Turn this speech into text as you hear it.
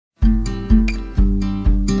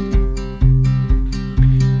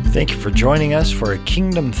Thank you for joining us for a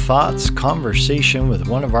Kingdom Thoughts conversation with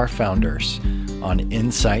one of our founders on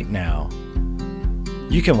Insight Now.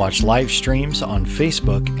 You can watch live streams on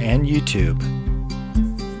Facebook and YouTube.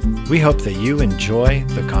 We hope that you enjoy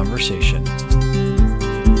the conversation.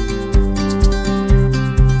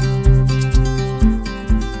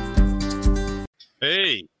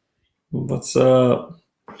 Hey. What's up?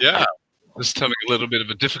 Yeah, just having a little bit of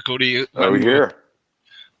a difficulty. Are we here?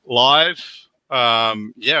 Live.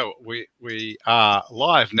 Yeah, we are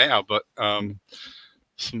live now, but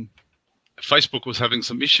Facebook was having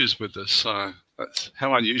some issues with us. So that's,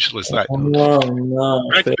 how unusual is that? No.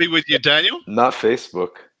 Great to be with you, Daniel. Not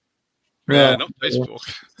Facebook. Yeah, not Facebook.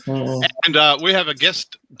 Uh-uh. And we have a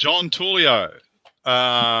guest, John Tullio,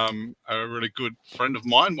 a really good friend of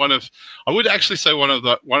mine. I would actually say one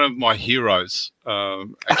of my heroes.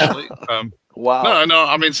 Actually, Wow. No,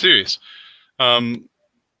 I mean serious.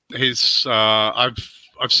 I've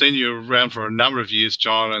seen you around for a number of years,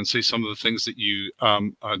 John, and see some of the things that you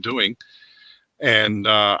are doing, and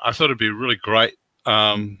I thought it'd be really great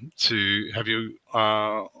to have you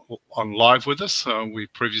on live with us. We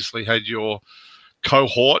previously had your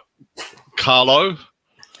cohort, Carlo.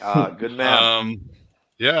 Good man.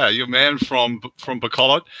 Yeah, your man from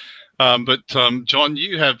Bacolod. But John,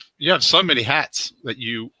 you have so many hats that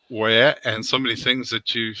you wear, and so many things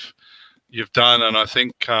that you've done, and I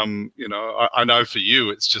think I know for you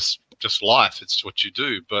it's just life. It's what you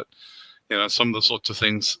do, but some of the sorts of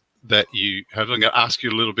things that you have. I'm going to ask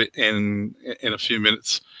you a little bit in a few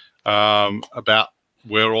minutes about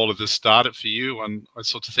where all of this started for you and those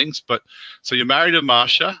sorts of things. But so you're married to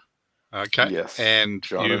Marsha, okay? Yes. And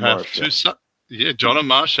John you and have Marsha. two sons. Yeah, John and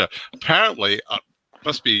Marsha. Apparently,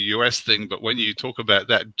 must be a US thing, but when you talk about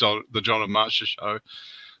that, the John and Marsha show,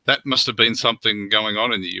 that must have been something going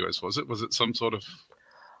on in the US, was it? Was it some sort of...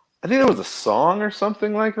 I think it was a song or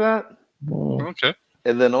something like that. Okay.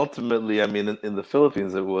 And then ultimately, I mean, in the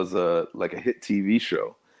Philippines, it was like a hit TV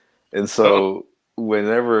show. And so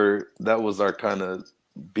whenever that was our kind of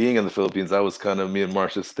being in the Philippines, that was kind of me and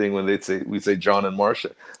Marsha's thing when we'd say John and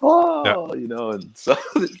Marsha. Oh, and so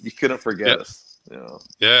you couldn't forget us.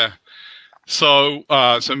 Yeah. So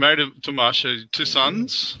married to Marsha, two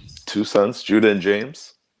sons. Two sons, Judah and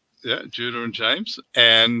James. Yeah, Judah and James.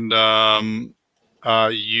 And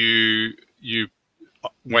you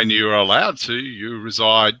when you're allowed to, you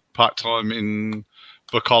reside part-time in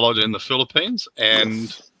Bacolod in the Philippines,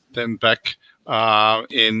 and then back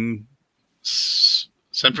in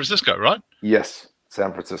San Francisco, right? Yes,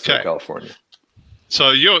 San Francisco, California.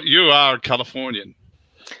 So you are a Californian,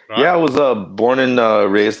 right? Yeah, I was born and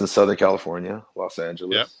raised in Southern California, Los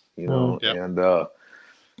Angeles.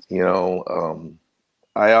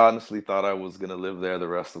 I honestly thought I was going to live there the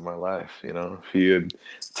rest of my life. If you had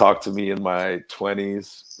talked to me in my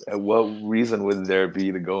 20s, what reason would there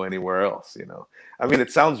be to go anywhere else? I mean,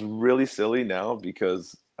 it sounds really silly now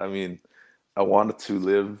because, I mean, I wanted to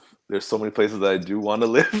live. There's so many places that I do want to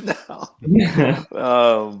live now.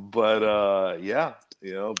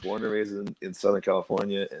 Born and raised in Southern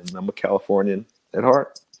California, and I'm a Californian at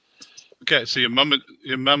heart. Okay, so your mum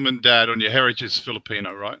and dad on your heritage is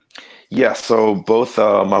Filipino, right? Yeah, so both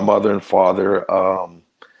my mother and father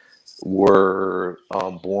were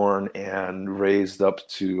born and raised up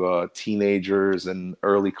to teenagers and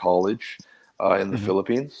early college in the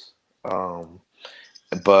Philippines.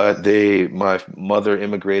 But my mother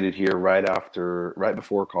immigrated here right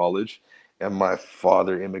before college, and my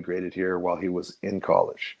father immigrated here while he was in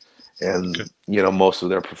college. And most of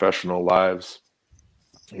their professional lives,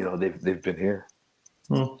 they've been here.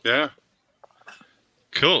 Yeah.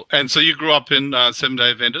 Cool. And so you grew up in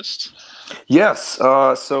Seventh-day Adventist? Yes.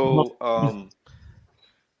 Born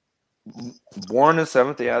in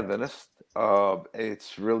Seventh-day Adventist.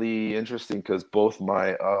 It's really interesting because both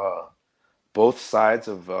sides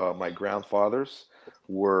of my grandfathers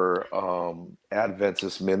were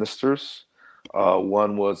Adventist ministers.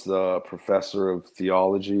 One was the professor of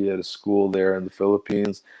theology at a school there in the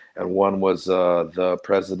Philippines, and one was the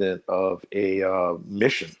president of a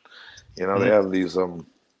mission. They have these,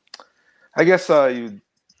 I guess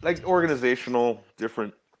like organizational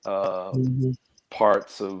different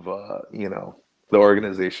parts of, the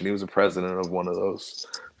organization. He was a president of one of those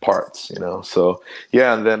parts, So,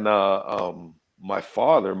 yeah, and then my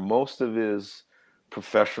father, most of his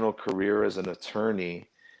professional career as an attorney,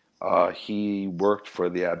 he worked for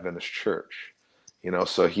the Adventist Church,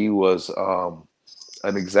 So he was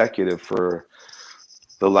an executive, for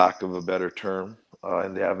the lack of a better term,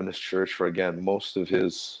 in the Adventist Church for, again, most of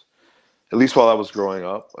his, at least while I was growing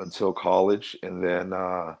up, until college. And then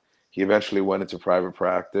he eventually went into private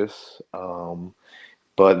practice.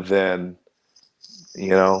 But then,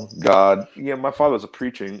 God, my father was a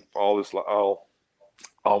preaching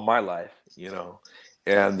all my life,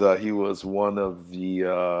 and he was one of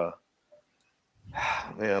the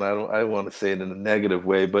man, I don't want to say it in a negative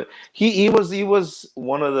way, but he was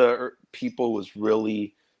one of the people who was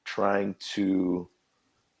really trying to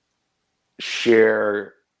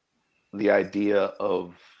share the idea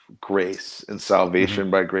of grace and Hmm.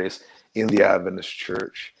 salvation by grace in the Adventist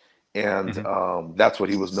church. And Hmm. that's what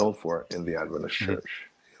he was known for in the Adventist Hmm. church.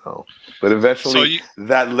 But So eventually you,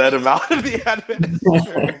 that led him out of the Adventist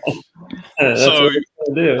church. That's so what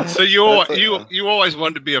I do. so you That's you always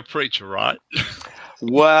wanted to be a preacher, right?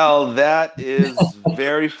 Well, that is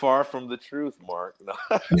very far from the truth, Mark.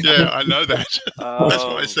 Yeah, I know that. That's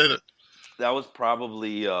why I um, said it. that was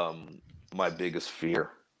probably my biggest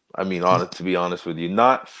fear. I mean, to be honest with you,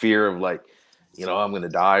 not fear of like, I'm going to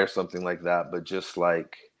die or something like that, but just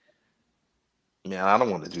like, man, I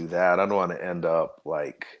don't want to do that. I don't want to end up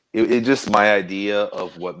like it just my idea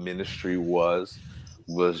of what ministry was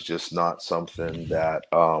just not something that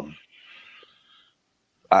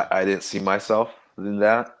I didn't see myself in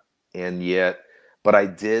that. And yet, but I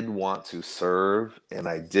did want to serve, and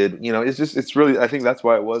I did, it's really, I think that's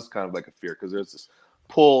why it was kind of like a fear, because there's this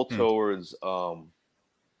pull Mm. towards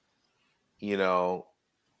you know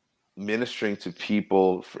ministering to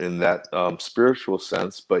people in that spiritual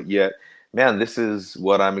sense, but yet, man, this is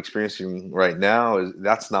what I'm experiencing right now. Is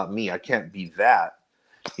That's not me. I can't be that,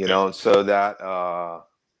 Yeah. and so that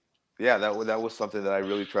yeah, that was something that I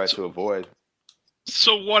really tried So, to avoid.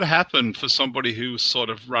 so what happened for somebody who's sort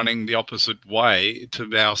of running the opposite way to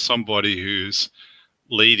now somebody who's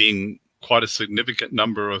leading quite a significant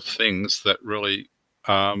number of things that really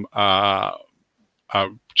um, are, are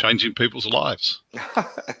changing people's lives?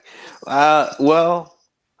 Well,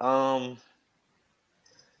 um,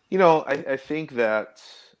 I think that,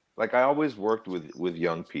 like, I always worked with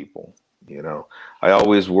young people. I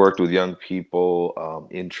always worked with young people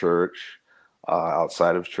in church,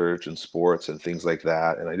 outside of church, and sports and things like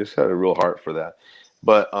that, and I just had a real heart for that.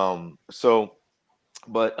 But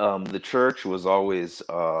the church was always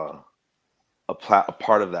a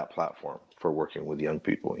part of that platform for working with young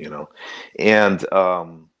people. And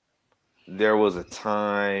there was a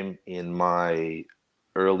time in my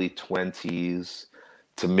early 20s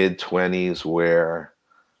to mid 20s where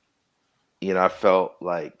I felt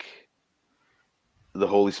like the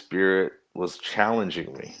Holy Spirit was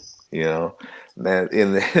challenging me, that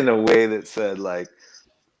in a way that said, like,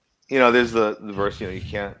 there's the verse, you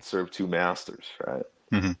can't serve two masters, right?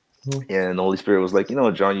 Mm-hmm. And the Holy Spirit was like,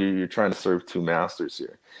 John, you're trying to serve two masters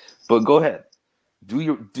here, but go ahead, do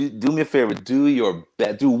me a favor, do your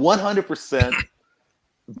best, do 100%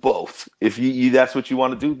 both. If you that's what you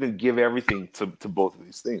want to do, then give everything to both of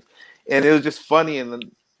these things. And it was just funny, and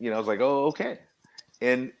then I was like, oh, okay.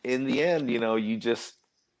 And in the end, you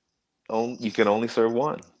can only serve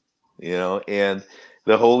one. And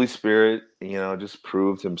the Holy Spirit, just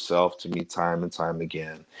proved himself to me time and time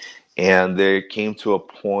again. And there came to a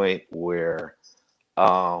point where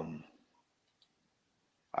um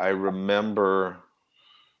I remember,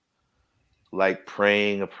 like,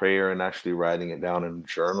 praying a prayer and actually writing it down in a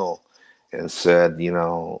journal, and said,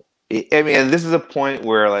 I mean, and this is a point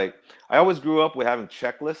where, like, I always grew up with having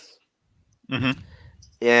checklists, Mm-hmm.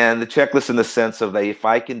 and the checklist in the sense of that if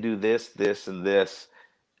I can do this, this, and this,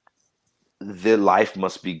 the life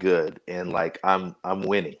must be good, and like I'm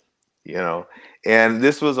winning, you know. And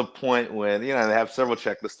this was a point when, I have several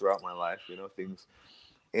checklists throughout my life, things,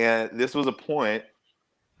 and this was a point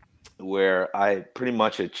where I pretty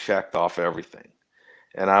much had checked off everything.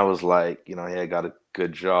 And I was like, hey, I got a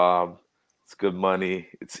good job. It's good money.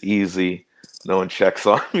 It's easy. No one checks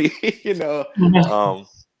on me. Um,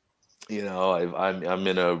 I'm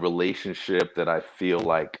in a relationship that I feel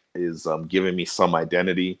like is giving me some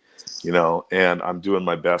identity. And I'm doing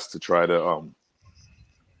my best to try to,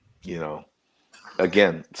 you know,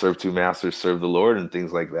 again, serve two masters, serve the Lord, and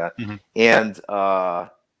things like that. Mm-hmm. And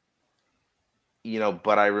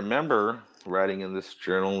but I remember writing in this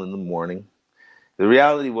journal in the morning. The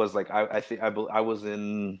reality was, like, I think I was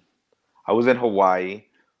in Hawaii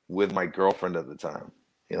with my girlfriend at the time,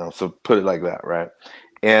 so put it like that, right?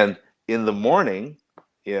 And in the morning,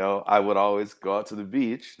 I would always go out to the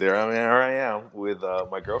beach. There I am with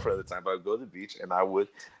my girlfriend at the time. I would go to the beach and I would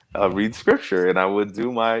read scripture, and I would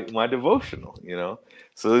do my devotional,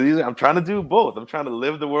 So I'm trying to do both. I'm trying to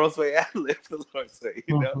live the world's way and live the Lord's way.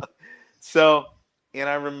 So, and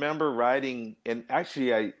I remember writing, and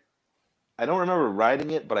actually I don't remember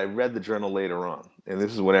writing it, but I read the journal later on, and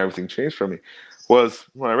this is when everything changed for me. Was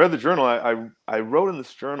when I read the journal, I wrote in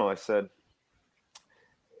this journal. I said,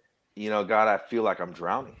 God, I feel like I'm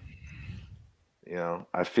drowning.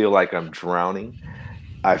 I feel like I'm drowning.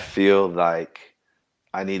 I feel like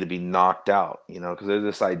I need to be knocked out, because there's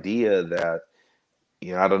this idea that,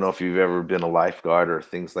 I don't know if you've ever been a lifeguard or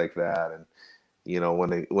things like that. And,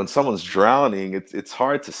 when someone's drowning, it's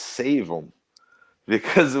hard to save them,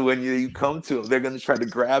 because when you come to them, they're going to try to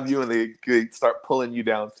grab you, and they start pulling you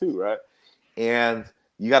down too, right? And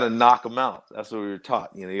you got to knock them out. That's what we were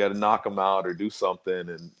taught. You got to knock them out or do something,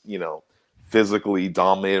 and physically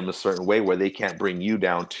dominate them a certain way where they can't bring you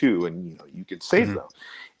down too, and you can save them.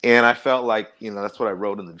 And I felt like, that's what I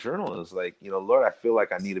wrote in the journal. It was like, Lord, I feel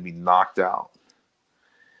like I need to be knocked out,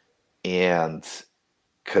 and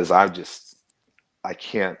because I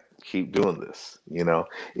can't keep doing this,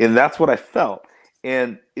 and that's what I felt.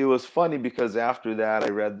 And it was funny because after that, I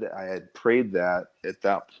read that I had prayed that at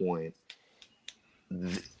that point.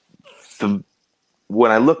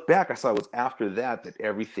 When I look back, I saw it was after that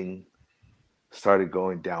everything started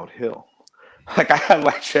going downhill. Like I had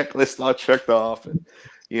my checklist all checked off, and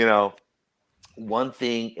one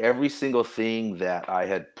thing, every single thing that I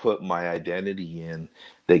had put my identity in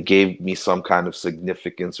that gave me some kind of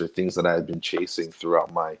significance, or things that I had been chasing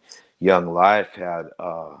throughout my young life, had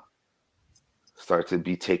started to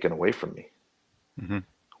be taken away from me,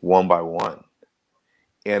 one by one.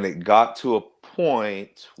 And it got to a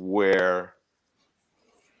point where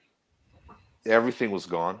everything was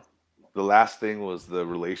gone. The last thing was the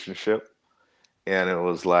relationship. And it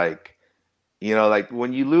was like, like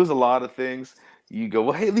when you lose a lot of things, you go,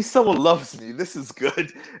 well, hey, at least someone loves me. This is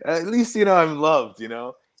good. At least, I'm loved,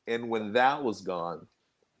 And when that was gone,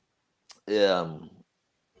 this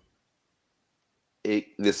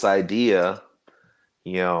idea,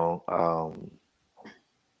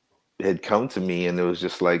 had come to me, and it was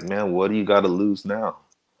just like, man, what do you got to lose now?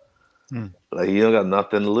 Like, you don't got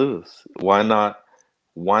nothing to lose. Why not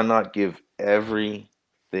give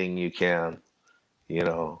everything you can,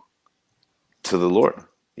 to the Lord,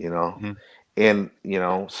 and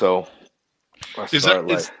so I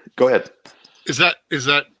start go ahead. Is that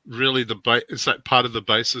really is that part of the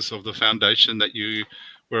basis of the foundation that you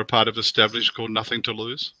were a part of established, called Nothing to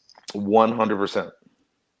Lose? 100%.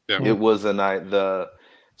 Yeah. It was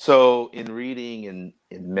so in reading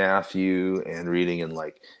in Matthew and reading in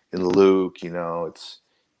Luke, it's,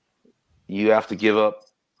 you have to give up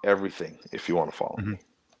everything if you want to follow me.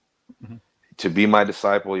 To be my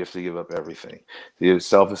disciple, you have to give up everything. You have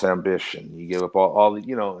selfish ambition. You give up all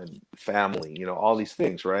and family, all these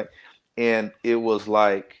things, right? And it was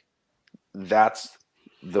like, that's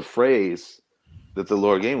the phrase that the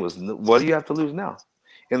Lord gave was, what do you have to lose now?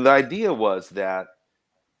 And the idea was that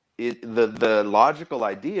the logical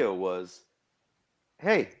idea was,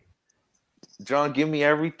 hey, John, give me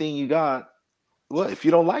everything you got. Well, if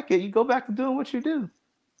you don't like it, you go back to doing what you do.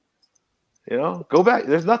 Go back.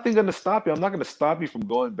 There's nothing going to stop you. I'm not going to stop you from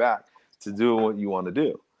going back to doing what you want to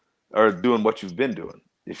do, or doing what you've been doing.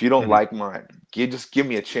 If you don't like mine, just give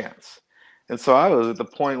me a chance. And so I was at the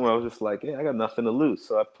point where I was just like, hey, I got nothing to lose.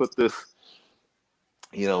 So I put this,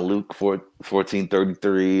 Luke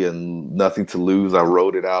 14:33 and nothing to lose. I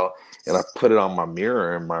wrote it out, and I put it on my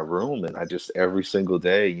mirror in my room. And I just, every single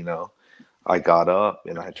day, I got up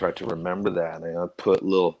and I tried to remember that. And I put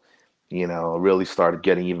little, really started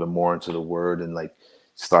getting even more into the word, and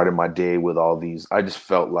started my day with all these. I just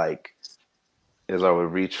felt like, as I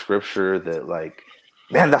would read scripture, that like,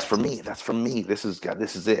 man, that's for me. That's for me. This is God.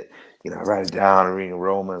 This is it. I write it down. I'm reading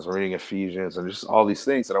Romans, I'm reading Ephesians, and just all these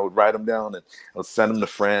things. And I would write them down, and I would send them to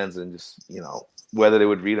friends, and just, whether they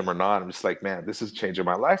would read them or not, I'm just like, man, this is changing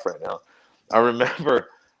my life right now. I remember,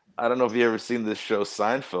 I don't know if you ever seen this show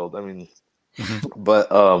Seinfeld. I mean, but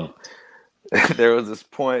there was this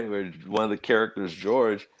point where one of the characters,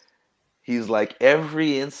 George, he's like,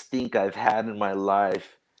 every instinct I've had in my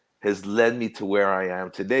life has led me to where I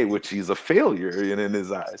am today, which he's a failure in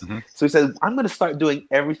his eyes. So he says, I'm going to start doing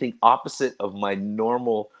everything opposite of my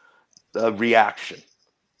normal reaction.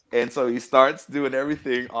 And so he starts doing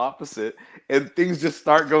everything opposite, and things just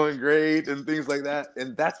start going great and things like that.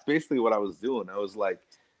 And that's basically what I was doing. I was like,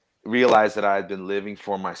 realized that I had been living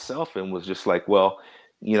for myself, and was just like, well,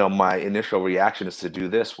 my initial reaction is to do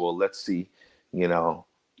this. Well, let's see,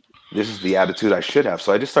 this is the attitude I should have.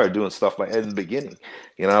 So I just started doing stuff in the beginning.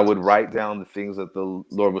 I would write down the things that the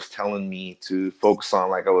Lord was telling me to focus on.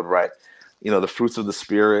 Like I would write, the fruits of the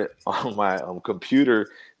Spirit on my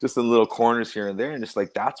computer, just in little corners here and there. And just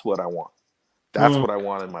like, that's what I want. That's what I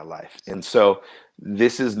want in my life. And so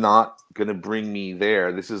this is not going to bring me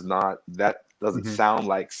there. This is not, that doesn't sound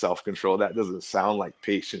like self-control. That doesn't sound like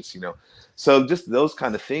patience, So just those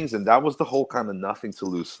kind of things. And that was the whole kind of nothing to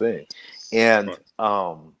lose thing. And,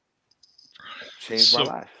 changed my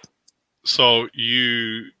life. So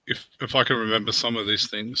if I can remember some of these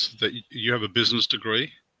things, that you have a business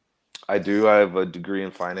degree. I do. I have a degree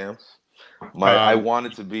in finance. I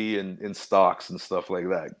wanted to be in stocks and stuff like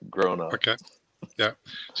that growing up. Okay. Yeah.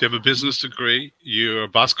 So you have a business degree. You're a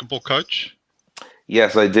basketball coach.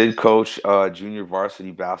 Yes, I did coach junior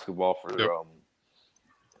varsity basketball for Yep.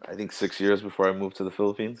 I think 6 years before I moved to the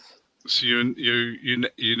Philippines. So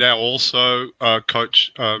you now also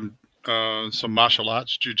coach some martial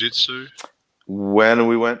arts, jiu-jitsu. When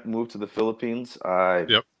we moved to the Philippines, I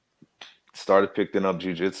Yep. started picking up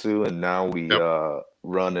jiu-jitsu, and now we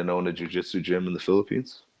run and own a jiu-jitsu gym in the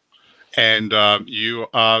Philippines. And you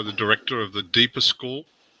are the director of the Deeper School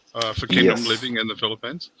for Kingdom Yes. Living in the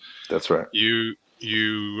Philippines. That's right.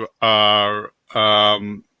 You are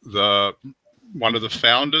one of the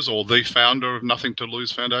founders, or the founder of Nothing to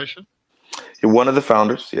Lose Foundation. You're one of the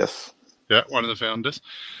founders, yes. Yeah, one of the founders.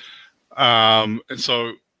 And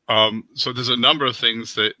so there's a number of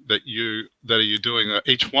things that you're doing.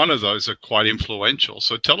 Each one of those are quite influential.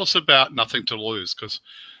 So tell us about Nothing to Lose, because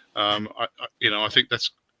I think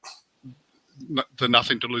that's the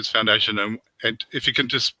Nothing to Lose Foundation, and if you can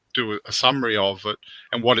just do a summary of it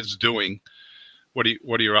and what it's doing, what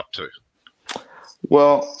are you up to?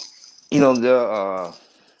 Well,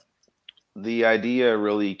 the idea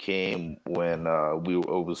really came when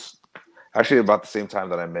it was actually about the same time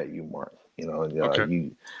that I met you, Mark.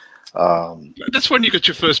 Okay. That's when you got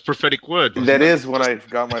your first prophetic word. That is when I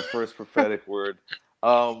got my first prophetic word.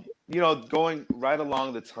 Going right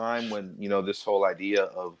along the time when this whole idea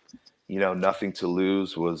of nothing to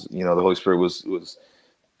lose was the Holy Spirit was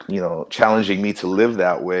challenging me to live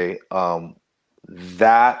that way.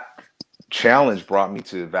 That challenge brought me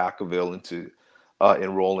to Vacaville and to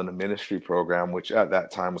enroll in a ministry program, which at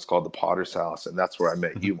that time was called the Potter's House, and that's where I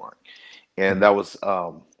met you, Mark. And that was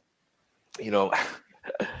the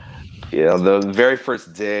very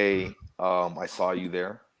first day I saw you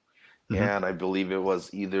there. And I believe it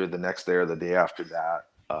was either the next day or the day after that,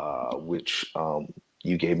 which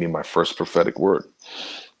you gave me my first prophetic word.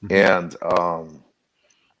 And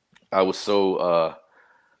I was so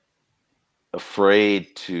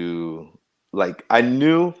afraid to, I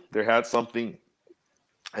knew there had something.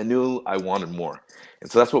 I knew I wanted more.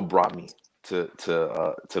 And so that's what brought me to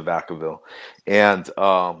Vacaville and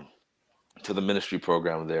to the ministry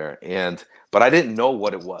program there. But I didn't know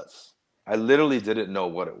what it was. I literally didn't know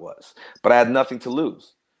what it was, but I had nothing to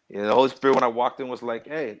lose. The Holy Spirit, when I walked in, was like,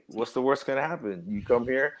 "Hey, what's the worst gonna happen? You come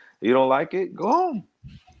here, you don't like it, go home."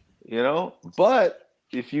 But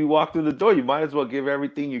if you walk through the door, you might as well give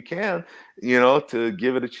everything you can, to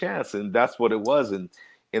give it a chance. And that's what it was. And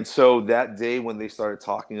so that day when they started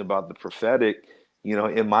talking about the prophetic,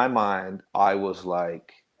 in my mind, I was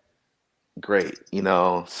like, great,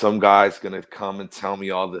 some guy's gonna come and tell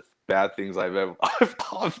me all the bad things I've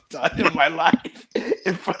done in my life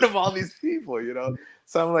in front of all these people,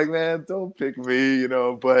 So I'm like, man, don't pick me,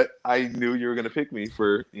 but I knew you were gonna pick me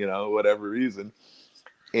for, whatever reason.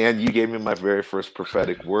 And you gave me my very first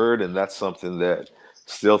prophetic word, and that's something that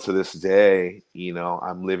still to this day,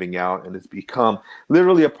 I'm living out, and it's become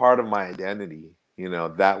literally a part of my identity,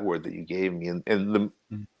 that word that you gave me. And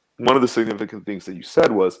one of the significant things that you said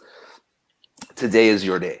was, today is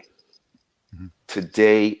your day.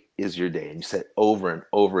 Today is your day. And you said over and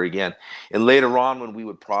over again. And later on, when we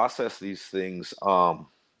would process these things, I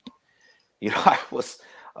was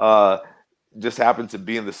just happened to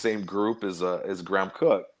be in the same group as Graham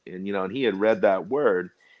Cook, and and he had read that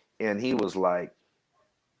word, and he was like,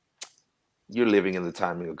 "You're living in the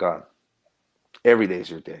timing of God. Every day is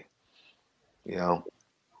your day."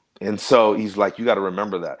 And so he's like, "You got to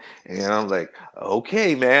remember that." And I'm like,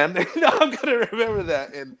 "Okay, man, I'm gonna remember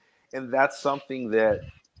that." And that's something that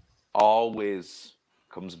always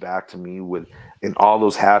comes back to me in all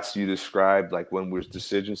those hats you described, like when there's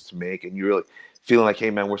decisions to make, and you're really feeling like, "Hey,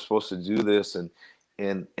 man, we're supposed to do this," and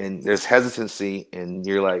there's hesitancy, and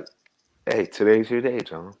you're like, "Hey, today's your day,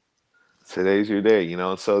 John. Today's your day,"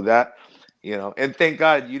 And so that, and thank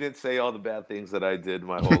God you didn't say all the bad things that I did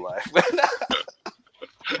my whole life.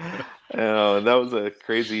 And that was a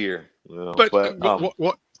crazy year. But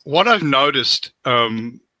what I've noticed, a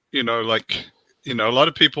lot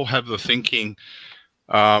of people have the thinking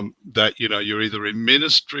that you're either in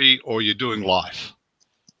ministry or you're doing life.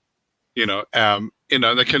 They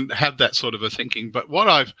can have that sort of a thinking. But what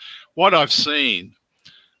I've seen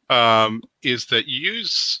is that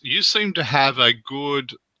you seem to have a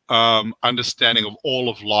good understanding of all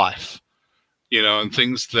of life. And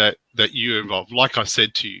things that you involve. Like I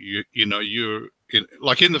said to you, you're in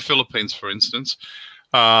the Philippines, for instance,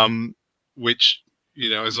 which,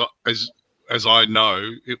 as I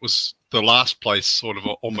know, it was the last place sort of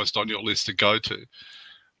almost on your list to go to.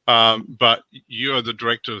 But you are the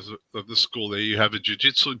director of the school there. You have a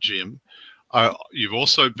jiu-jitsu gym. You've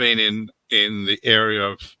also been in the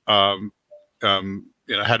area of,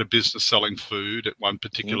 had a business selling food at one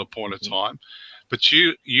particular point of time. But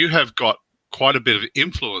you have got quite a bit of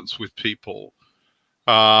influence with people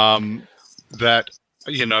that,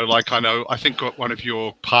 I think one of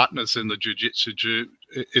your partners in the jiu-jitsu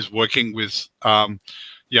is working with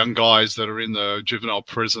young guys that are in the juvenile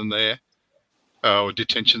prison there or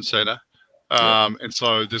detention center. And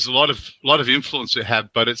so there's a lot of influence you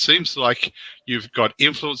have, but it seems like you've got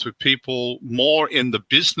influence with people more in the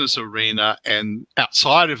business arena and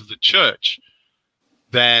outside of the church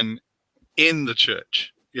than in the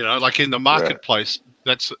church. Like in the marketplace,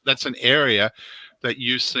 that's an area that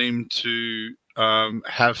you seem to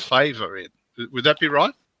have favor in. Would that be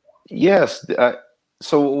right? Yes.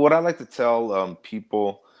 So what I like to tell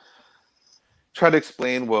people, try to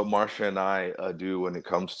explain what Marsha and I do when it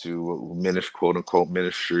comes to ministry, quote unquote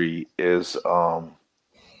ministry, is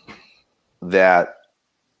that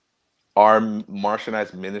our Marsha and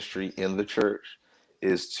I's ministry in the church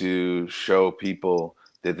is to show people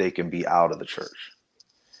that they can be out of the church.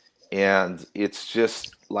 And it's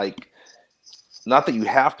just like, not that you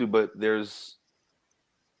have to, but there's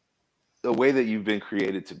a way that you've been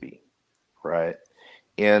created to be, right?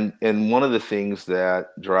 And one of the things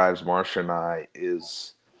that drives Marsha and I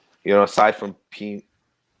is, aside from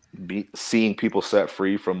seeing people set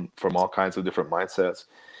free from all kinds of different mindsets,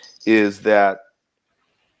 is that,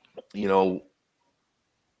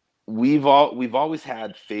 we've always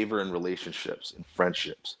had favor in relationships and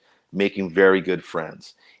friendships, making very good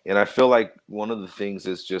friends. And I feel like one of the things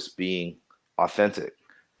is just being authentic,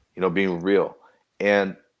 being real.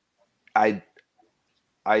 And I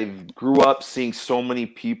grew up seeing so many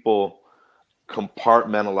people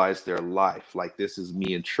compartmentalize their life. Like, this is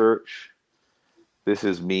me in church. This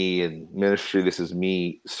is me in ministry. This is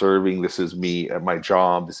me serving. This is me at my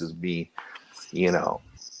job. This is me,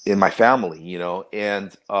 in my family,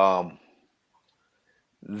 and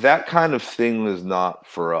that kind of thing is not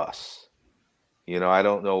for us. I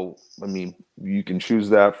don't know. I mean, you can choose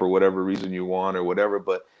that for whatever reason you want or whatever,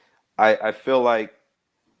 but I feel like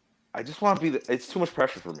I just want to be it's too much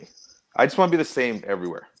pressure for me. I just want to be the same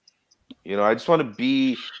everywhere. I just want to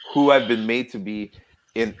be who I've been made to be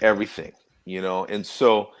in everything, and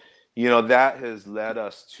so, that has led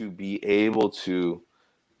us to be able to,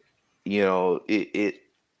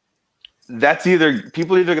 that's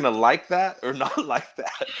people are either going to like that or not like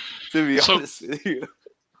that, to be honest with you.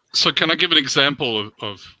 So can I give an example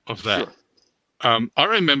of that? Sure. I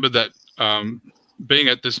remember that being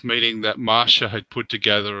at this meeting that Marsha had put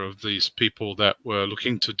together of these people that were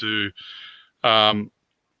looking to do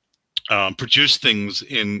produce things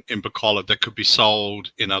in Bacolod that could be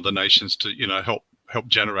sold in other nations to help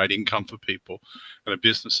generate income for people and a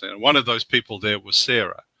business. And one of those people there was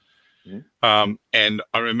Sarah. Mm-hmm. And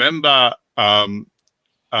I remember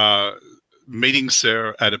meeting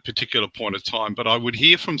Sarah at a particular point of time, but I would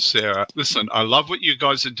hear from Sarah, listen, I love what you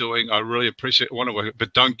guys are doing. I really appreciate it. I want to work,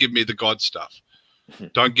 but don't give me the God stuff.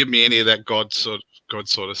 Don't give me any of that God sort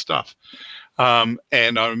of stuff. And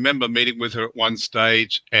I remember meeting with her at one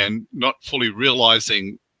stage and not fully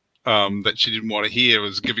realizing that she didn't want to hear. I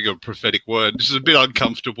was giving her a prophetic word. This is a bit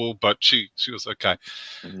uncomfortable, but she was okay.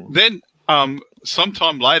 Mm-hmm. Then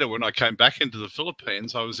sometime later, when I came back into the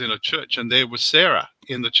Philippines, I was in a church and there was Sarah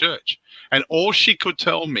in the church. And all she could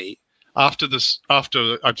tell me after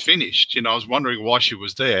I'd finished, I was wondering why she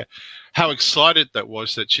was there, how excited that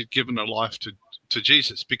was that she'd given her life to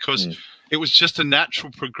Jesus, because it was just a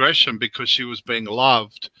natural progression, because she was being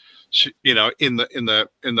loved, in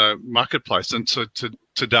the marketplace. And so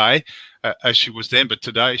today, as she was then, but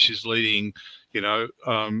today she's leading,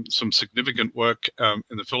 some significant work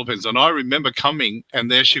in the Philippines. And I remember coming, and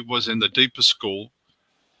there she was in the deeper school.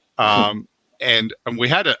 And we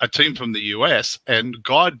had a team from the US, and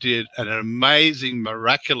God did an amazing,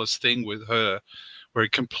 miraculous thing with her, where He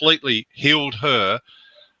completely healed her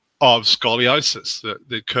of scoliosis,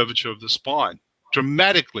 the curvature of the spine,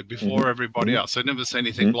 dramatically before everybody else. I'd never seen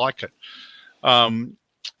anything like it.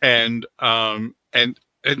 And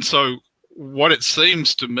so what it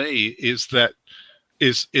seems to me is that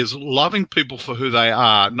is loving people for who they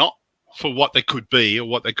are, not for what they could be or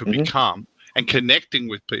what they could become, and connecting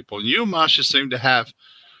with people. And you and Marsha seem to have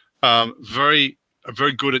very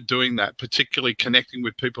good at doing that, particularly connecting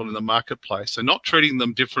with people in the marketplace and not treating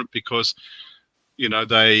them different because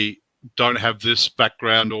they don't have this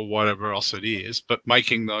background or whatever else it is, but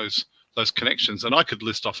making those connections. And I could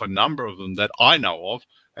list off a number of them that I know of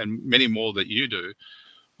and many more that you do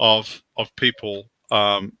of people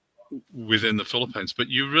within the Philippines. But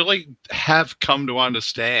you really have come to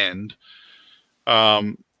understand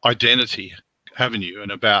identity, haven't you?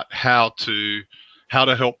 And about how to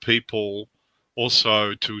help people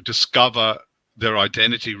also to discover their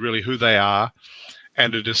identity, really who they are,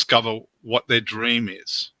 and to discover what their dream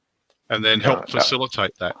is, and then help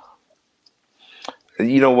facilitate that.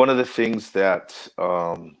 One of the things that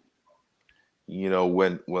when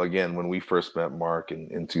we first met Mark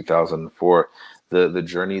in 2004, the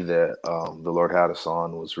journey that the Lord had us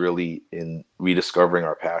on was really in rediscovering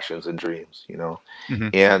our passions and dreams, Mm-hmm.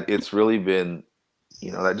 and it's really been,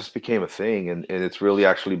 that just became a thing, and it's really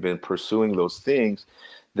actually been pursuing those things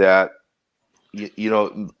that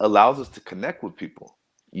allows us to connect with people.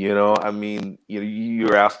 I mean,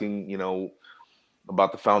 you're asking,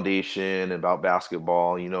 about the foundation, about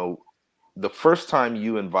basketball. The first time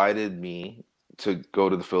you invited me to go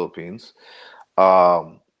to the Philippines,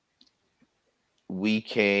 we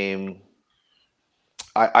came.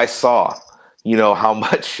 I saw, how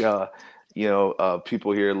much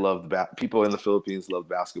people here loved people in the Philippines love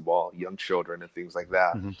basketball, young children and things like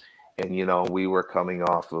that. Mm-hmm. And we were coming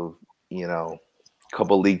off of a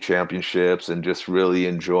couple league championships and just really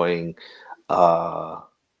enjoying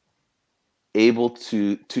able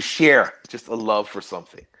to share just a love for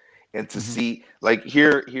something, and to Mm-hmm. see, like,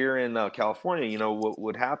 here in California, what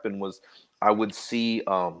would happen was I would see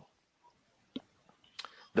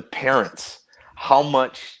the parents, how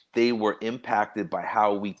much they were impacted by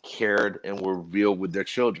how we cared and were real with their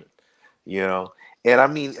children, and I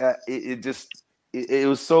mean, it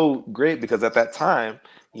was so great, because at that time,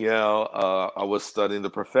 I was studying the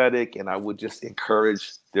prophetic, and I would just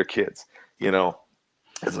encourage their kids,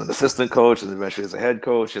 as an assistant coach, and eventually as a head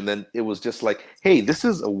coach. And then it was just like, hey, this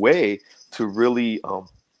is a way to really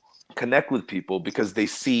connect with people, because they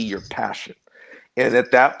see your passion. And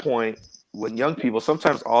at that point, when young people,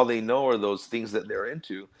 sometimes all they know are those things that they're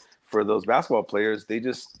into. For those basketball players,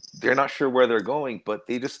 they're not sure where they're going, but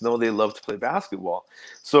they just know they love to play basketball.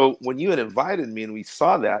 So when you had invited me and we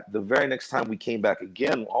saw that, the very next time we came back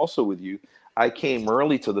again, also with you, I came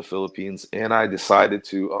early to the Philippines, and I decided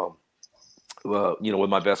to with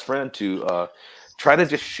my best friend, to try to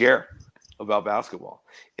just share about basketball.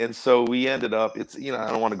 And so we ended up, I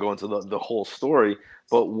don't want to go into the whole story,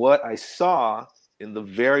 but what I saw in the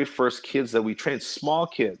very first kids that we trained, small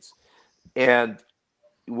kids. And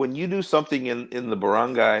when you do something in the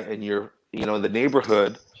barangay, and you're, in the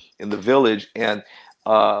neighborhood, in the village, and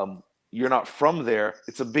you're not from there,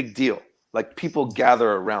 it's a big deal. Like, people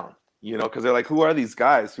gather around, because they're like, who are these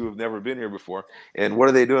guys who have never been here before? And what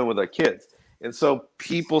are they doing with our kids? And so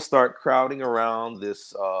people start crowding around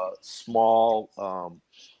this small,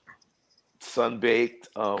 sun-baked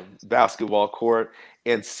basketball court,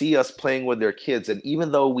 and see us playing with their kids. And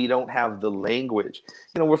even though we don't have the language,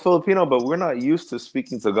 we're Filipino, but we're not used to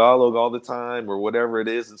speaking Tagalog all the time, or whatever it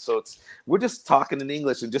is. And so we're just talking in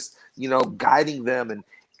English, and just, guiding them.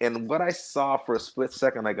 And what I saw, for a split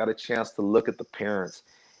second, I got a chance to look at the parents,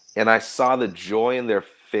 and I saw the joy in their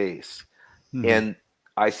face. Mm-hmm. And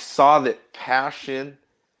I saw that passion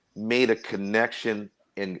made a connection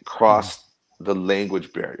and crossed the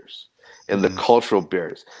language barriers and the cultural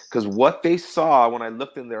barriers. Because what they saw when I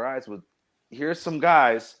looked in their eyes was, here's some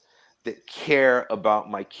guys that care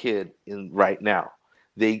about my kid right now.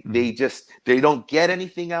 They don't get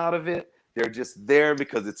anything out of it. They're just there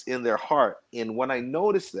because it's in their heart. And when I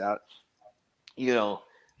noticed that,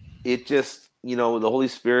 it just, the Holy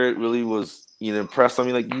Spirit really was, impressed on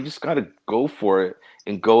me. Like, you just got to go for it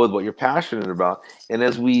and go with what you're passionate about. And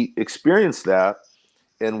as we experienced that,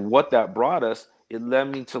 and what that brought us, it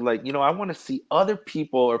led me to, like, I want to see other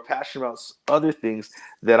people are passionate about other things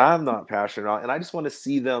that I'm not passionate about. And I just want to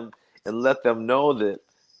see them and let them know that,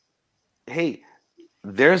 hey,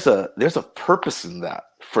 there's a purpose in that,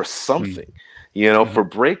 for something, for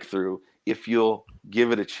breakthrough, if you'll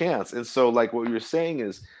give it a chance. And so, like, what you're saying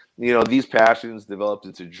is, these passions developed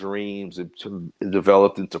into dreams,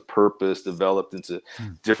 developed into purpose, developed into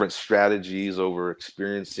different strategies over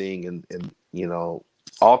experiencing and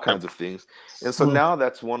all kinds of things. And so now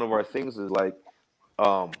that's one of our things, is like,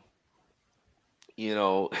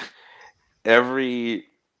 every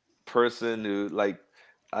person who, like,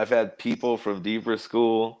 I've had people from Deeper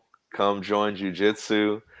School come join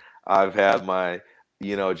jiu-jitsu. I've had my,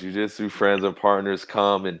 jiu-jitsu friends and partners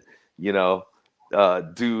come and,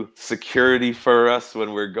 do security for us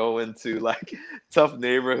when we're going to, like, tough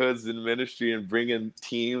neighborhoods in ministry, and bringing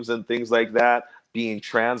teams and things like that, being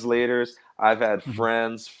translators. I've had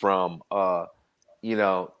friends from,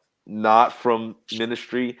 not from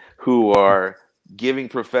ministry, who are giving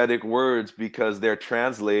prophetic words because they're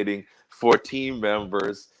translating for team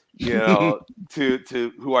members, you know,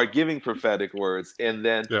 to who are giving prophetic words, and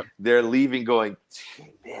then Yeah. they're leaving going,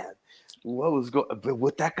 man, what was going? But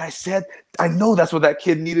what that guy said, I know that's what that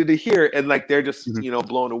kid needed to hear, and like they're just Mhm. you know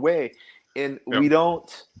blown away, and Yeah. we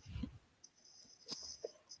don't.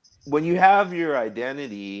 When you have your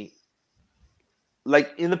identity,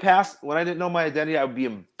 like in the past, when I didn't know my identity, I would be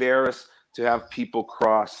embarrassed to have people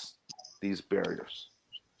cross these barriers.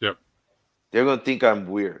 Yep. They're going to think I'm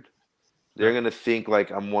weird. They're Yep. going to think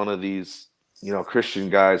like I'm one of these, you know,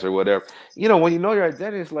 Christian guys or whatever. You know, when you know your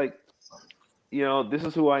identity, it's like, you know, this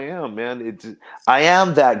is who I am, man. I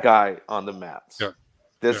am that guy on the mats Yeah.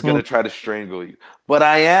 that's Yeah. going to try to strangle you. But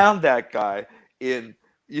I am that guy in,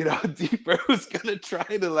 you know, deeper who's going to try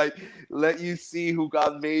to like let you see who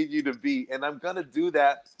God made you to be. And I'm going to do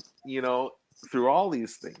that, you know, through all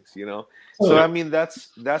these things, you know. So I mean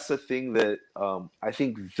that's the thing that I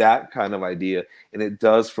think that kind of idea, and it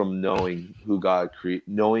does from knowing who God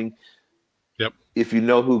knowing Yep. if you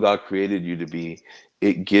know who God created you to be,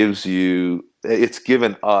 it gives you, it's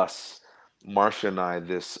given us, Marcia and I,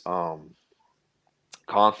 this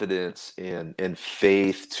confidence and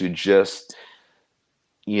faith to just,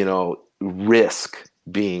 you know, risk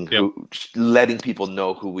being Yep. letting people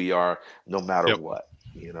know who we are no matter Yep. what,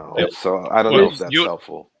 you know. Yep. So I don't Well, know if that's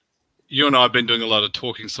helpful. You and I have been doing a lot of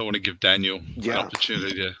talking, so I want to give Daniel an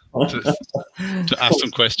opportunity to ask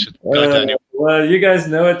some questions. Go, Daniel. Well, you guys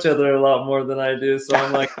know each other a lot more than I do, so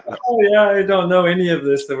I'm like, oh yeah, I don't know any of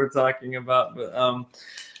this that we're talking about. But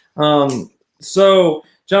so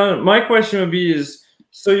John, my question would be is,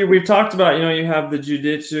 so we've talked about, you know, you have the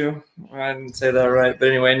jiu-jitsu, I didn't say that right, but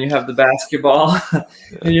anyway, and you have the basketball,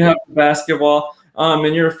 and you have the basketball.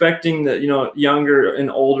 And you're affecting the, you know, younger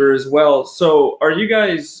and older as well. So are you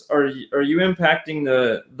guys, are you impacting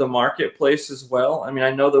the marketplace as well? I mean,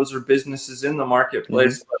 I know those are businesses in the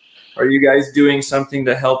marketplace, but are you guys doing something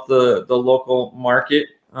to help the local market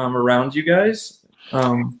around you guys?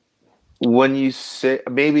 When you say,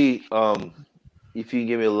 maybe if you can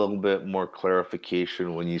give me a little bit more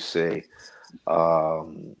clarification when you say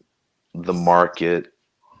the market.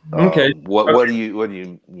 Okay. What do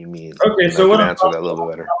you mean? Okay, and so I what can I'm answer that a little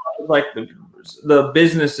bit better. Like the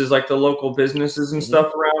businesses, like the local businesses and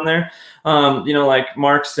stuff around there. You know, like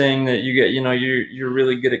Mark's saying that you get, you know, you're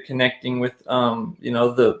really good at connecting with you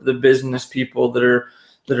know, the business people that are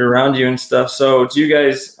around you and stuff. So do you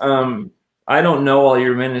guys I don't know all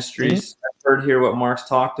your ministries. I've heard here what Mark's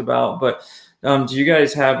talked about, but do you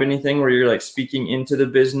guys have anything where you're like speaking into the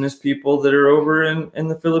business people that are over in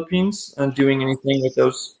the Philippines and doing anything with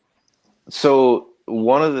those? So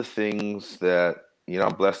one of the things that, you know,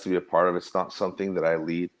 I'm blessed to be a part of, it's not something that I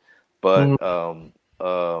lead, but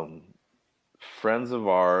friends of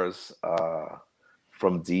ours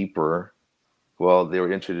from Deeper, well, they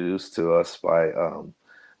were introduced to us by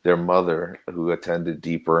their mother who attended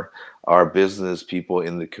Deeper, are business people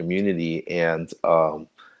in the community, and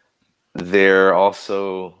they're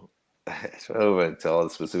also, I don't know if I tell the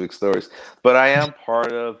specific stories, but I am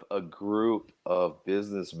part of a group of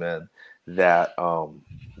businessmen that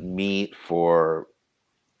meet for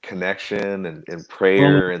connection and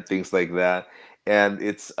prayer and things like that. And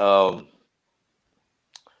it's I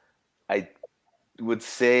would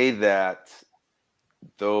say that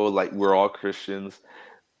though, like, we're all Christians,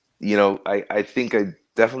 you know, I think I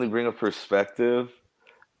definitely bring a perspective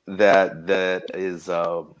that is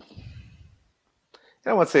I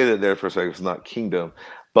don't want to say that their perspective is not kingdom,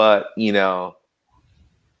 but, you know,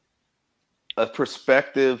 a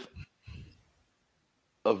perspective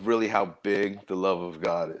of really how big the love of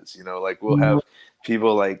God is. You know, like we'll have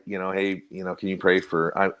people like, you know, hey, you know, can you pray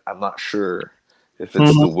for, I'm not sure if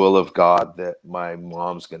it's the will of God that my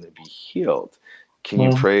mom's going to be healed. Can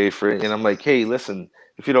you pray for it? And I'm like, hey, listen,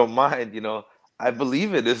 if you don't mind, you know, I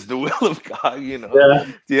believe it is the will of God, you know,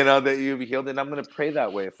 that you'll be healed. And I'm going to pray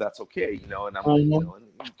that way if that's okay, you know, and I'm, you know, and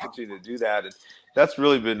continue to do that. And that's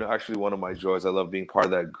really been actually one of my joys. I love being part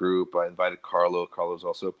of that group. I invited Carlo. Carlo's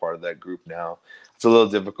also a part of that group now. It's a little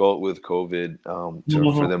difficult with COVID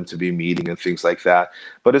for them to be meeting and things like that.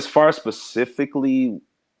 But as far as specifically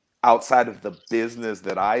outside of the business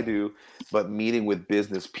that I do, but meeting with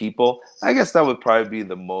business people, I guess that would probably be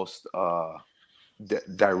the most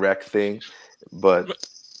direct thing. But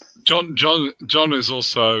John is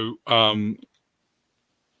also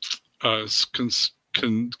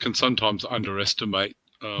can sometimes underestimate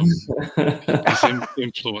his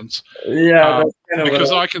influence. Yeah,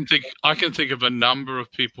 because I can think of a number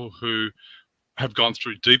of people who have gone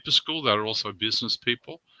through Deeper School that are also business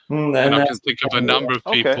people, and I can think of a number of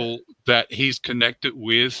people that he's connected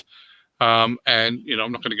with And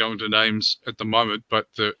I'm not going to go into names at the moment, but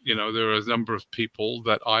there are a number of people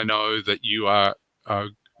that I know that you are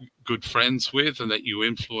good friends with, and that you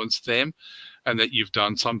influence them, and that you've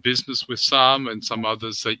done some business with some, and some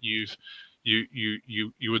others that you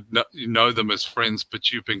would know them as friends,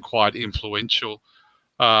 but you've been quite influential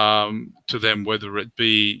to them, whether it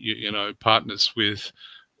be partners with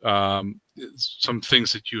some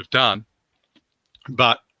things that you've done.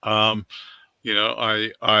 But I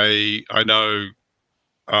know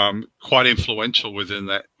quite influential within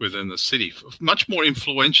the city, much more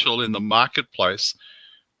influential in the marketplace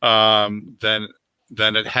than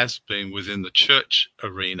it has been within the church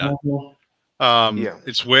arena.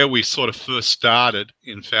 It's where we sort of first started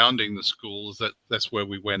in founding the schools. That's where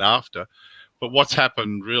we went after. But what's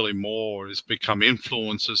happened really more is become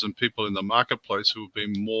influencers and people in the marketplace who have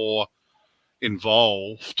been more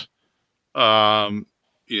involved,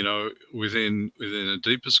 within a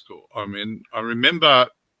deeper school. I mean, I remember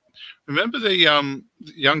the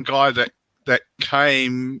young guy that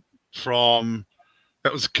came from,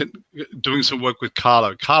 that was doing some work with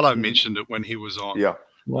Carlo. Carlo mentioned it when he was on. Yeah.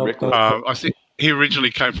 I think he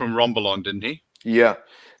originally came from Rombolon, didn't he? Yeah.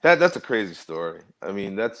 That's a crazy story. I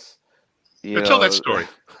mean, that's, tell that story.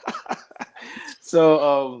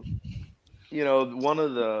 So, one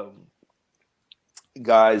of the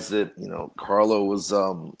guys that, Carlo was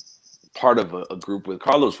part of a group with.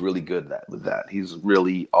 Carlo's really good with that. He's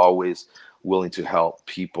really always willing to help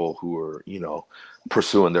people who are,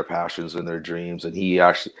 pursuing their passions and their dreams. And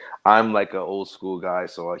I'm like an old school guy,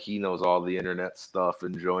 so he knows all the internet stuff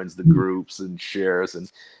and joins the groups and shares.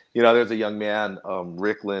 And, there's a young man,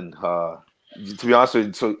 Rickland, to be honest with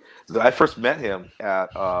you, so I first met him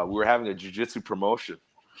at, we were having a jiu-jitsu promotion,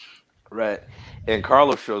 right? And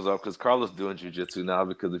Carlos shows up because Carlos doing jiu-jitsu now,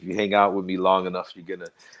 because if you hang out with me long enough, you're going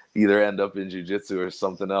to either end up in jiu-jitsu or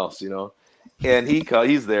something else, And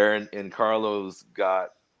he's there, and Carlos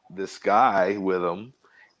got this guy with him,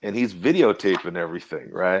 and he's videotaping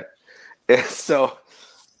everything, right? And so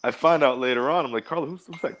I find out later on, I'm like, Carlos,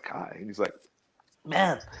 who's that guy? And he's like,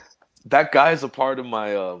 man, that guy's a part of my,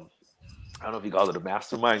 I don't know if you call it a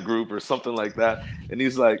mastermind group or something like that. And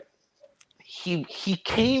he's like, he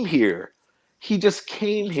came here. He just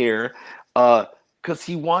came here because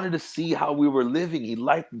he wanted to see how we were living. He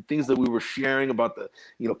liked the things that we were sharing about the,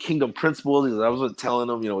 kingdom principles. I wasn't telling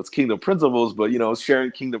him, it's kingdom principles, but,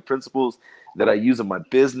 sharing kingdom principles that I use in my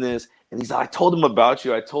business. And he's like, I told him about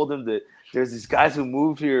you. I told him that there's these guys who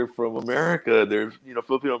moved here from America. They're,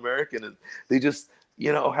 Filipino American, and they just,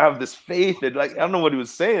 have this faith. And like, I don't know what he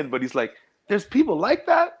was saying, but he's like, there's people like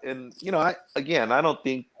that. And, I don't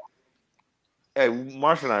think, hey,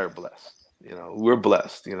 Marsha and I are blessed. We're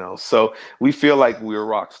blessed, so we feel like we're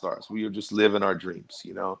rock stars. We are just living our dreams,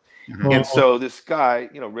 Mm-hmm. And so this guy,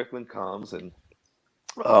 Rickland comes, and,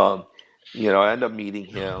 I end up meeting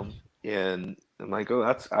him, and I'm like,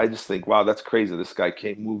 I just think, wow, that's crazy. This guy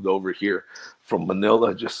moved over here from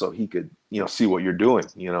Manila just so he could, see what you're doing,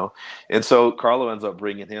 And so Carlo ends up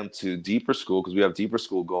bringing him to Deeper School, because we have Deeper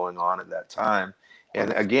School going on at that time.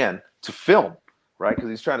 And again, to film, right? Because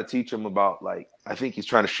he's trying to teach him about, like, I think he's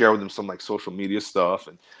trying to share with him some like social media stuff.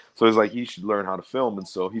 And so he's like, you should learn how to film. And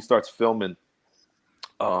so he starts filming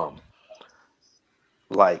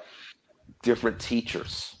like different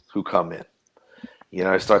teachers who come in. He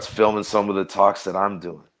starts filming some of the talks that I'm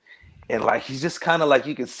doing. And like, he's just kind of like,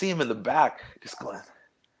 you can see him in the back just going,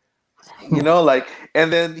 like,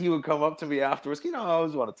 and then he would come up to me afterwards, I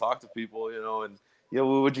always want to talk to people, and,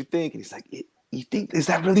 what would you think? And he's like, you think, is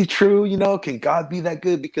that really true? Can God be that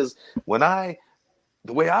good? Because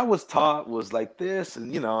the way I was taught was like this,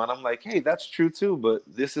 and, and I'm like, hey, that's true too, but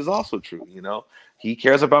this is also true. He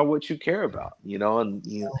cares about what you care about,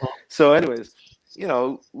 and, so anyways,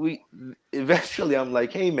 we eventually, I'm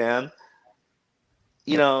like, hey man,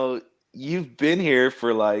 you've been here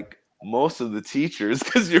for like most of the teachers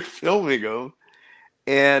because you're filming them.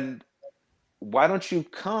 And why don't you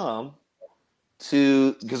come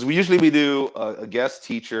because we do a guest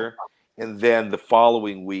teacher, and then the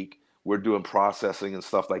following week we're doing processing and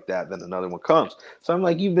stuff like that. Then another one comes. So I'm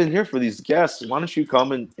like, you've been here for these guests. Why don't you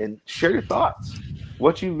come and share your thoughts,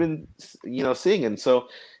 what you've been, seeing? And so,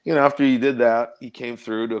 after he did that, he came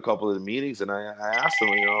through to a couple of the meetings, and I asked him,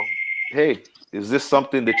 hey, is this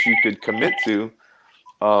something that you could commit to,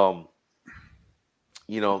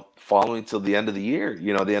 following till the end of the year,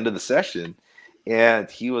 the end of the session? And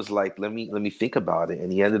he was like, let me think about it.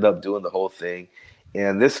 And he ended up doing the whole thing.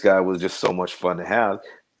 And this guy was just so much fun to have.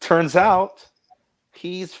 Turns out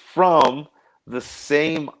he's from the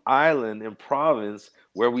same island and province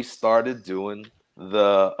where we started doing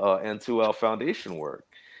the N2L Foundation work.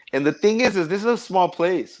 And the thing is this is a small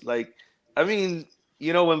place. Like, I mean,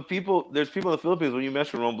 you know, when there's people in the Philippines, when you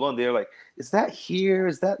mention Romblon, they're like, is that here?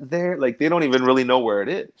 Is that there? Like, they don't even really know where it